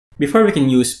Before we can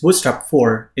use Bootstrap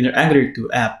 4 in our Angular 2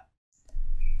 app,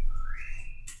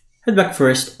 head back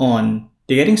first on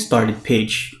the Getting Started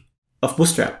page of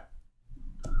Bootstrap.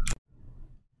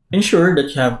 Ensure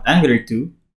that you have Angular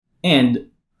 2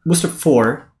 and Bootstrap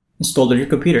 4 installed on your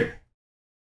computer.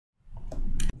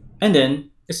 And then,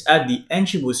 let's add the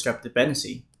NgbBootstrap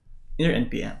dependency in your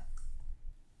NPM.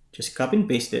 Just copy and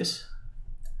paste this,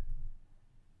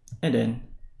 and then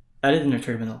add it in your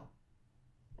terminal.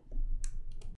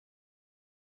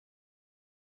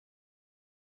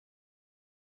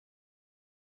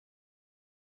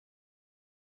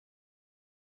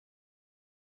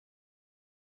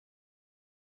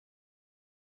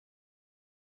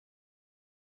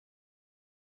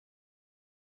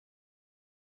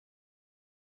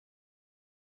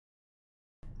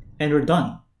 And we're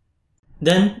done.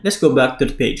 Then let's go back to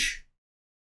the page.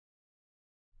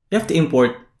 You have to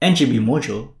import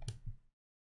NgbModule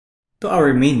to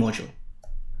our main module.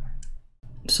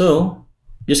 So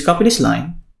just copy this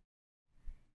line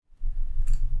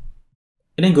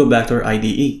and then go back to our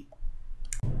IDE.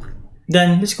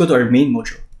 Then let's go to our main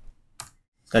module.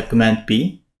 Type Command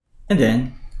P and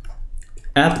then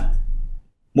app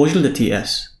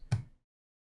module.ts.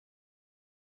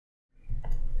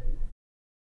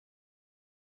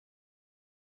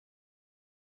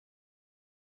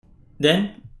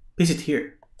 Then paste it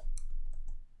here.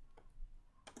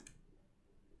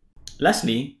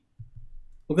 Lastly,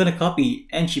 we're going to copy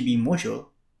NgbModule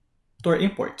to our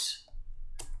imports.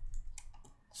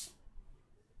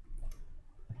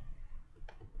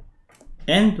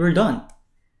 And we're done.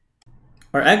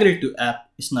 Our Angular 2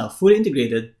 app is now fully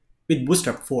integrated with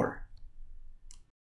Bootstrap 4.